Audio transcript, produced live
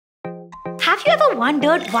Have you ever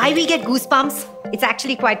wondered why we get goosebumps? It's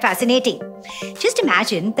actually quite fascinating. Just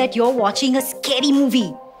imagine that you're watching a scary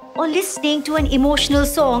movie or listening to an emotional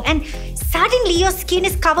song and suddenly your skin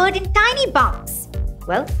is covered in tiny bumps.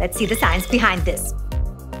 Well, let's see the science behind this.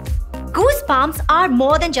 Goosebumps are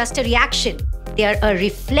more than just a reaction. They are a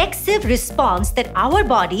reflexive response that our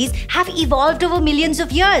bodies have evolved over millions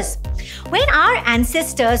of years. When our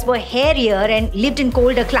ancestors were hairier and lived in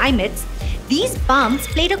colder climates, these bumps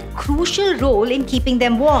played a crucial role in keeping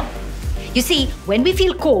them warm. You see, when we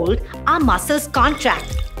feel cold, our muscles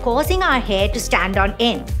contract, causing our hair to stand on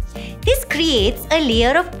end. This creates a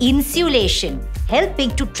layer of insulation,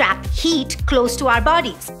 helping to trap heat close to our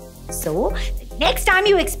bodies. So, next time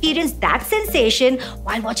you experience that sensation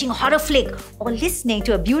while watching a horror flick or listening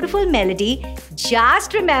to a beautiful melody,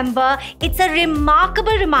 just remember it's a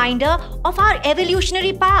remarkable reminder of our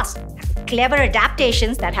evolutionary past, clever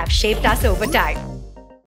adaptations that have shaped us over time.